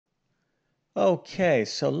Okay,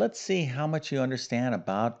 so let's see how much you understand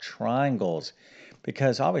about triangles.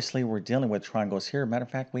 Because obviously we're dealing with triangles here. Matter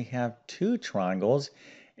of fact, we have two triangles.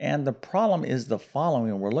 And the problem is the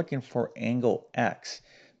following. We're looking for angle X.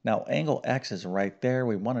 Now, angle X is right there.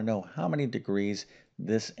 We want to know how many degrees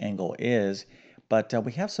this angle is. But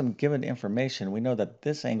we have some given information. We know that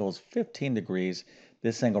this angle is 15 degrees.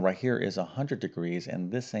 This angle right here is 100 degrees.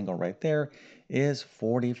 And this angle right there is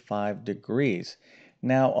 45 degrees.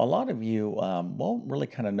 Now, a lot of you won't really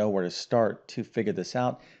kind of know where to start to figure this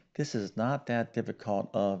out. This is not that difficult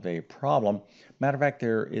of a problem. Matter of fact,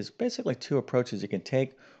 there is basically two approaches you can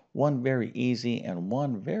take, one very easy and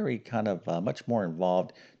one very kind of much more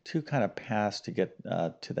involved to kind of pass to get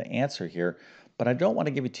to the answer here. But I don't want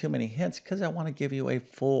to give you too many hints because I want to give you a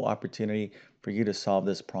full opportunity for you to solve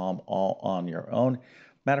this problem all on your own.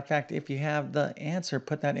 Matter of fact, if you have the answer,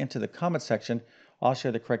 put that into the comment section. I'll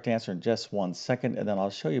share the correct answer in just 1 second, and then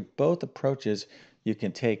I'll show you both approaches you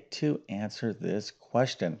can take to answer this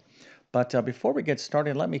question. But before we get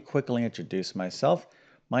started, let me quickly introduce myself.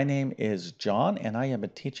 My name is John, and I have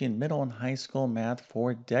been teaching middle and high school math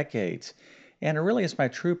for decades. And it really is my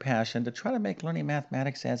true passion to try to make learning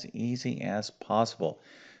mathematics as easy as possible.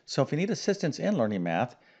 So if you need assistance in learning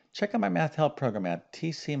math, check out my math help program at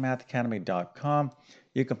tcmathacademy.com.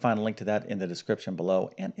 You can find a link to that in the description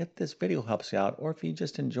below. And if this video helps you out, or if you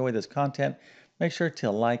just enjoy this content, make sure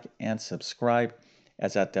to like and subscribe,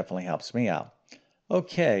 as that definitely helps me out.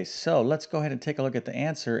 Okay, so let's go ahead and take a look at the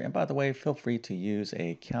answer. And by the way, feel free to use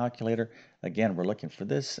a calculator. Again, we're looking for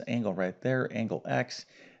this angle right there, angle X.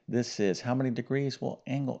 This is how many degrees? Well,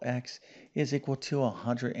 angle X is equal to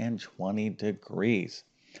 120 degrees.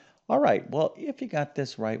 All right, well, if you got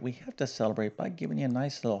this right, we have to celebrate by giving you a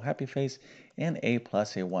nice little happy face and A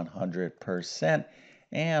plus a 100%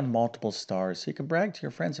 and multiple stars so you can brag to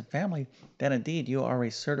your friends and family that indeed you are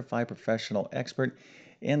a certified professional expert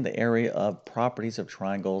in the area of properties of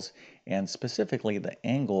triangles and specifically the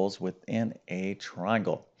angles within a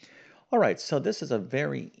triangle. All right, so this is a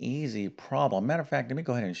very easy problem. Matter of fact, let me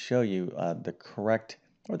go ahead and show you the correct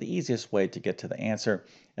or the easiest way to get to the answer,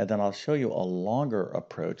 and then I'll show you a longer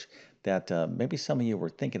approach that maybe some of you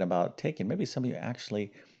were thinking about taking. Maybe some of you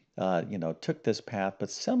actually, took this path,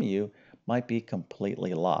 but some of you might be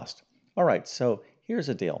completely lost. All right, so here's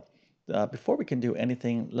the deal. Before we can do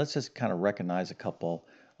anything, let's just kind of recognize a couple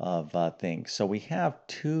of things. So we have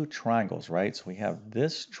two triangles, right? So we have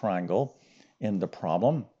this triangle in the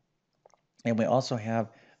problem. And we also have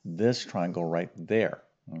this triangle right there,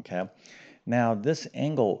 okay? Now, this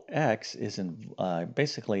angle X is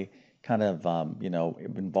basically kind of,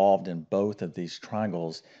 involved in both of these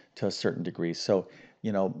triangles to a certain degree. So,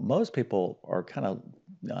 most people are kind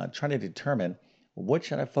of trying to determine what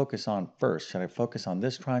should I focus on first? Should I focus on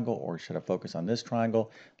this triangle or should I focus on this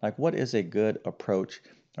triangle? Like, what is a good approach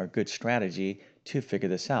or good strategy to figure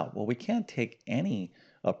this out? Well, we can't take any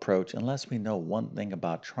approach unless we know one thing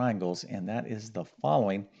about triangles, and that is the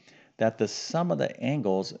following, that the sum of the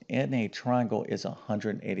angles in a triangle is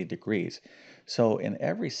 180 degrees. So in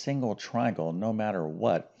every single triangle, no matter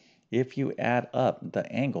what, if you add up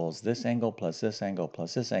the angles, this angle plus this angle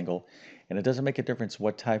plus this angle, and it doesn't make a difference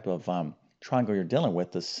what type of triangle you're dealing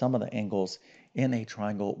with, the sum of the angles in a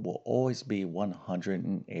triangle will always be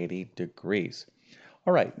 180 degrees.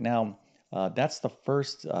 All right, now that's the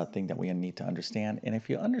first thing that we need to understand. And if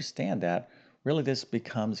you understand that, really this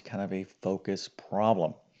becomes kind of a focus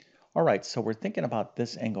problem. All right, so we're thinking about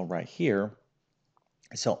this angle right here.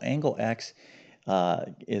 So angle X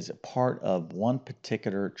is part of one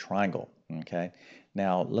particular triangle. Okay,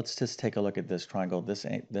 now let's just take a look at this triangle.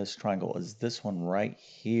 This triangle is this one right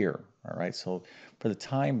here. All right, so for the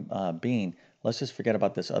time being, let's just forget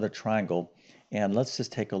about this other triangle and let's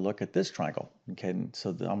just take a look at this triangle. Okay,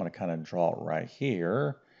 so I'm going to kind of draw it right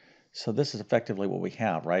here. So this is effectively what we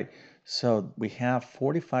have, right? So we have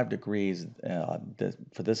 45 degrees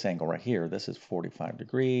for this angle right here. This is 45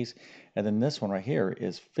 degrees. And then this one right here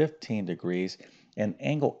is 15 degrees. And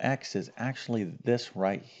angle X is actually this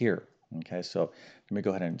right here. Okay, so let me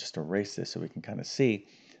go ahead and just erase this so we can kind of see.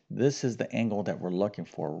 This is the angle that we're looking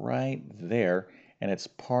for right there. And it's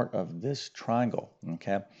part of this triangle.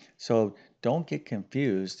 Okay, so don't get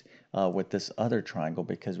confused with this other triangle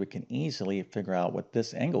because we can easily figure out what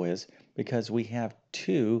this angle is because we have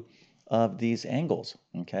two of these angles.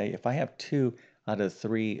 Okay, if I have two out of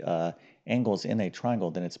three angles in a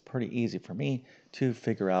triangle, then it's pretty easy for me to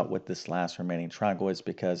figure out what this last remaining triangle is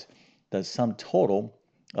because the sum total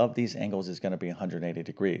of these angles is going to be 180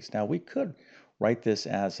 degrees. Now we could write this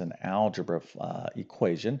as an algebra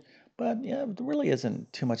equation, but yeah, there really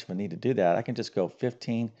isn't too much of a need to do that. I can just go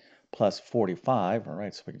 15 plus 45. All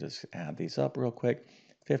right, so we can just add these up real quick.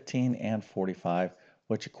 15 and 45,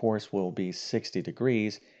 which of course will be 60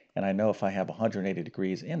 degrees. And I know if I have 180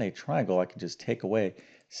 degrees in a triangle, I can just take away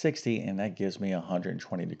 60, and that gives me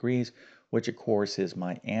 120 degrees, which of course is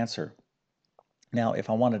my answer. Now, if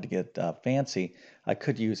I wanted to get fancy, I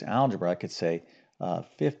could use algebra. I could say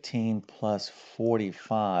 15 plus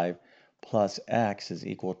 45 plus x is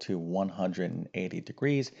equal to 180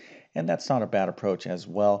 degrees. And that's not a bad approach as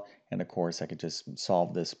well. And of course, I could just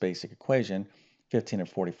solve this basic equation. 15 and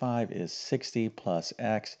 45 is 60 plus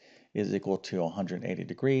x is equal to 180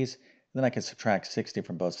 degrees. Then I can subtract 60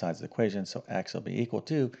 from both sides of the equation, so x will be equal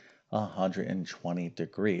to 120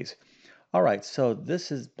 degrees. All right, so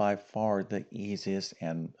this is by far the easiest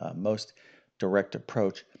and most direct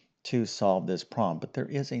approach to solve this problem. But there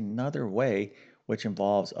is another way which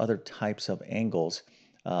involves other types of angles,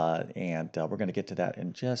 and we're going to get to that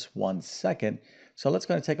in just 1 second. So let's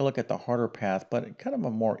go and take a look at the harder path, but kind of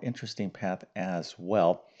a more interesting path as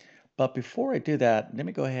well. But before I do that, let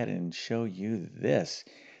me go ahead and show you this.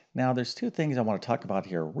 Now, there's two things I want to talk about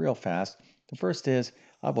here real fast. The first is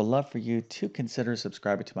I would love for you to consider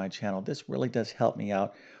subscribing to my channel. This really does help me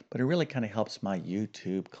out, but it really kind of helps my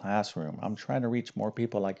YouTube classroom. I'm trying to reach more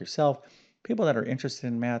people like yourself, people that are interested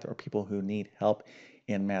in math or people who need help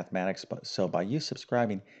in mathematics. So by you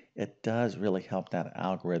subscribing, it does really help that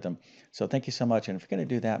algorithm. So thank you so much. And if you're going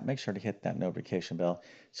to do that, make sure to hit that notification bell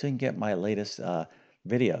so you can get my latest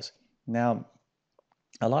videos. Now,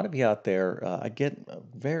 a lot of you out there, I get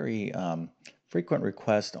very frequent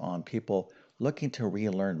requests on people looking to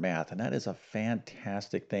relearn math, and that is a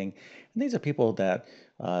fantastic thing. And these are people that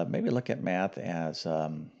maybe look at math as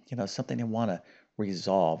something they want to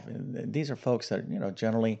resolve. And these are folks that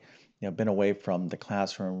generally been away from the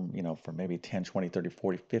classroom for maybe 10, 20, 30,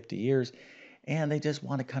 40, 50 years, and they just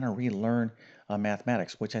want to kind of relearn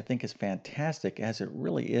mathematics, which I think is fantastic, as it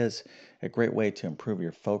really is a great way to improve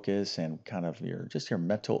your focus and kind of your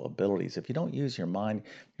mental abilities. If you don't use your mind,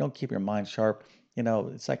 you don't keep your mind sharp,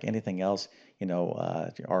 it's like anything else.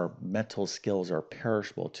 Our mental skills are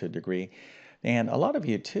perishable to a degree, and a lot of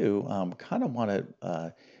you too kind of want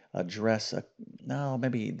to address no,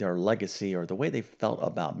 maybe their legacy or the way they felt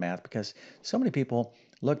about math, because so many people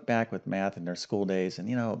look back with math in their school days and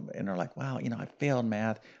and they're like, wow, I failed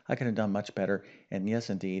math, I could have done much better. And yes,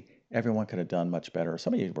 indeed, everyone could have done much better.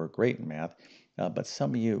 Some of you were great in math, but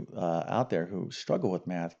some of you out there who struggle with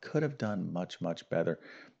math could have done much better,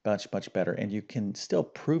 much better. And you can still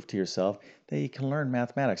prove to yourself that you can learn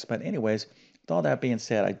mathematics. But anyways, with all that being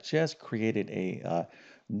said, I just created a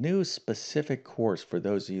new specific course for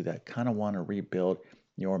those of you that kind of want to rebuild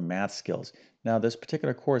your math skills. Now, this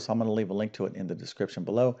particular course, I'm going to leave a link to it in the description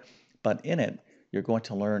below, but in it, you're going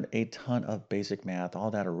to learn a ton of basic math,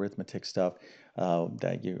 all that arithmetic stuff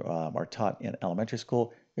that you are taught in elementary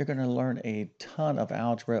school. You're going to learn a ton of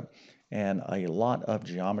algebra and a lot of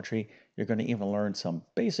geometry. You're going to even learn some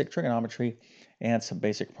basic trigonometry and some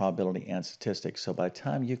basic probability and statistics. So by the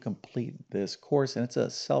time you complete this course, and it's a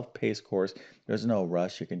self-paced course, there's no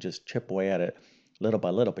rush. You can just chip away at it little by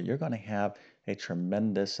little, but you're going to have a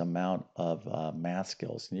tremendous amount of math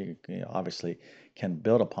skills. And you obviously can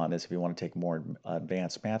build upon this if you want to take more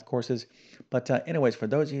advanced math courses. But anyways, for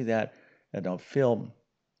those of you that don't feel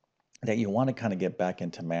that you want to kind of get back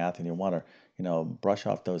into math and you want to, brush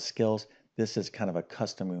off those skills, this is kind of a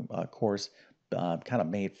custom course kind of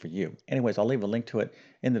made for you. Anyways, I'll leave a link to it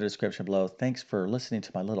in the description below. Thanks for listening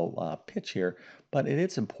to my little pitch here, but it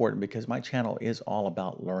is important because my channel is all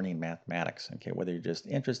about learning mathematics. Okay, whether you're just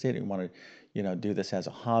interested and you want to, do this as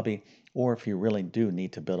a hobby, or if you really do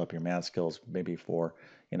need to build up your math skills, maybe for,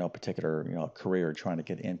 a particular, career you're trying to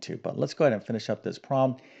get into. But let's go ahead and finish up this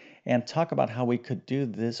problem and talk about how we could do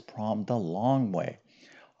this problem the long way.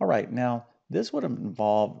 All right, now this would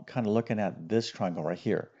involve kind of looking at this triangle right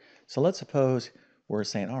here. So let's suppose we're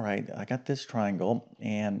saying, all right, I got this triangle,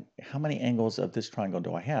 and how many angles of this triangle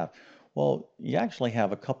do I have? Well, you actually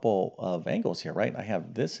have a couple of angles here, right? I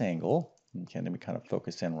have this angle. Okay, let me kind of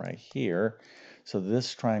focus in right here. So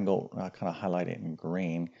this triangle, kind of highlight it in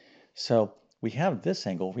green. So we have this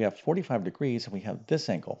angle, we have 45 degrees, and we have this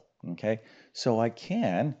angle, okay? So I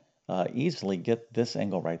can easily get this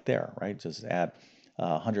angle right there, right? Just add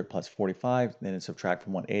 100 plus 45, then subtract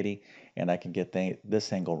from 180, and I can get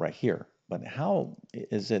this angle right here. But how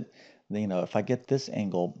is it, if I get this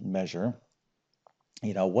angle measure,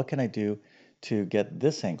 what can I do to get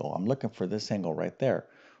this angle? I'm looking for this angle right there.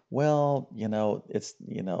 Well,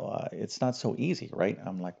 it's not so easy, right?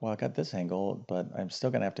 I'm like, well, I got this angle, but I'm still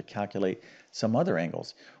going to have to calculate some other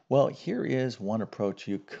angles. Well, here is one approach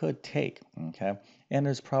you could take, okay? And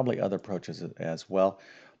there's probably other approaches as well.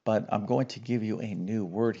 but I'm going to give you a new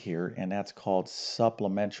word here, and that's called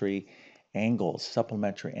supplementary angles.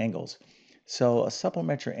 Supplementary angles. So a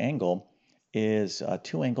supplementary angle is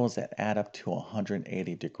two angles that add up to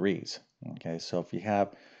 180 degrees. Okay, so if you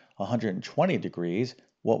have 120 degrees,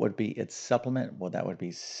 what would be its supplement? Well, that would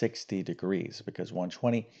be 60 degrees because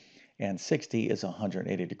 120 and 60 is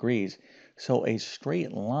 180 degrees. So a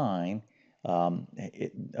straight line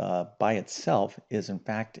by itself is in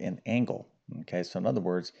fact an angle. Okay, so in other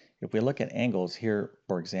words, if we look at angles here,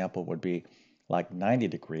 for example, would be like 90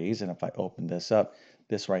 degrees, and if I open this up,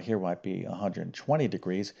 this right here might be 120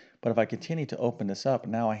 degrees, but if I continue to open this up,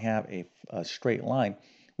 now I have a straight line.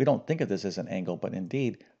 We don't think of this as an angle, but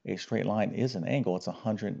indeed, a straight line is an angle. It's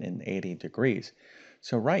 180 degrees.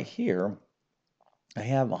 So right here, I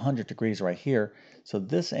have 100 degrees right here. So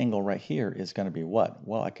this angle right here is going to be what?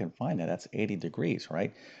 Well, I can find that. That's 80 degrees,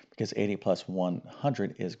 right? Because 80 plus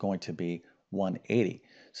 100 is going to be 180.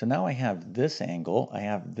 So now I have this angle. I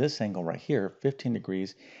have this angle right here, 15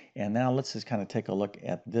 degrees. And now let's just kind of take a look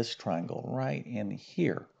at this triangle right in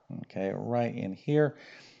here. Okay, right in here.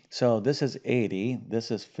 So this is 80,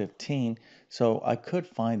 this is 15. So I could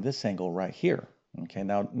find this angle right here. Okay,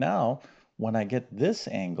 now when I get this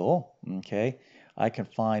angle, okay, I can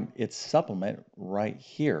find its supplement right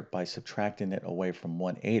here by subtracting it away from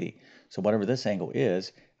 180. So whatever this angle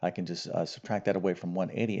is, I can just subtract that away from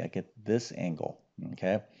 180. I get this angle.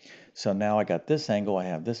 Okay, so now I got this angle, I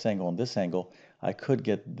have this angle and this angle. I could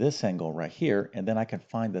get this angle right here, and then I can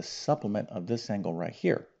find the supplement of this angle right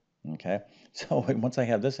here. Okay, so once I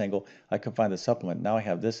have this angle, I can find the supplement. Now I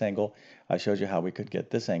have this angle. I showed you how we could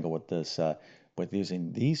get this angle with this, with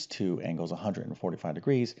using these two angles, 145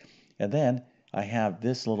 degrees. And then I have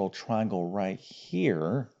this little triangle right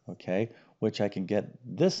here, okay, which I can get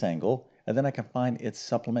this angle, and then I can find its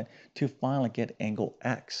supplement to finally get angle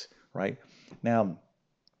X, right? Now,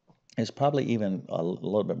 it's probably even a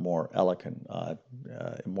little bit more elegant,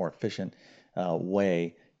 more efficient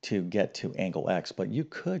way to get to angle X, but you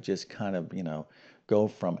could just kind of, go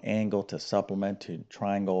from angle to supplement to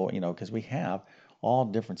triangle, because we have all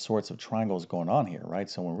different sorts of triangles going on here, right?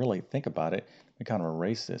 So when we really think about it, we kind of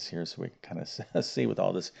erase this here so we can kind of see with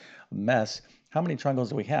all this mess, how many triangles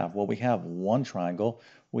do we have? Well, we have one triangle,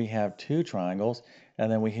 we have two triangles,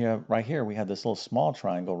 and then we have right here, we have this little small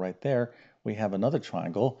triangle right there. We have another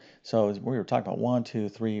triangle. So as we were talking about 1, 2,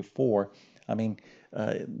 3, 4. I mean,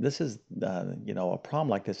 this is, a problem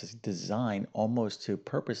like this is designed almost to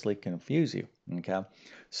purposely confuse you. Okay,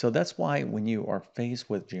 so that's why when you are faced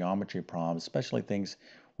with geometry problems, especially things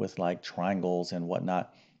with like triangles and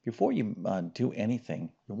whatnot, before you do anything,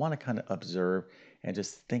 you want to kind of observe and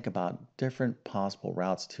just think about different possible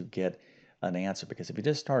routes to get an answer. Because if you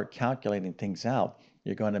just start calculating things out,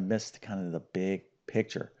 you're going to miss kind of the big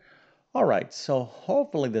picture. All right, so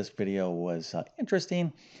hopefully this video was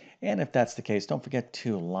interesting. And if that's the case, don't forget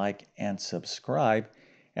to like and subscribe.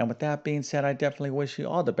 And with that being said, I definitely wish you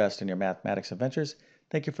all the best in your mathematics adventures.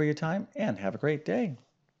 Thank you for your time and have a great day.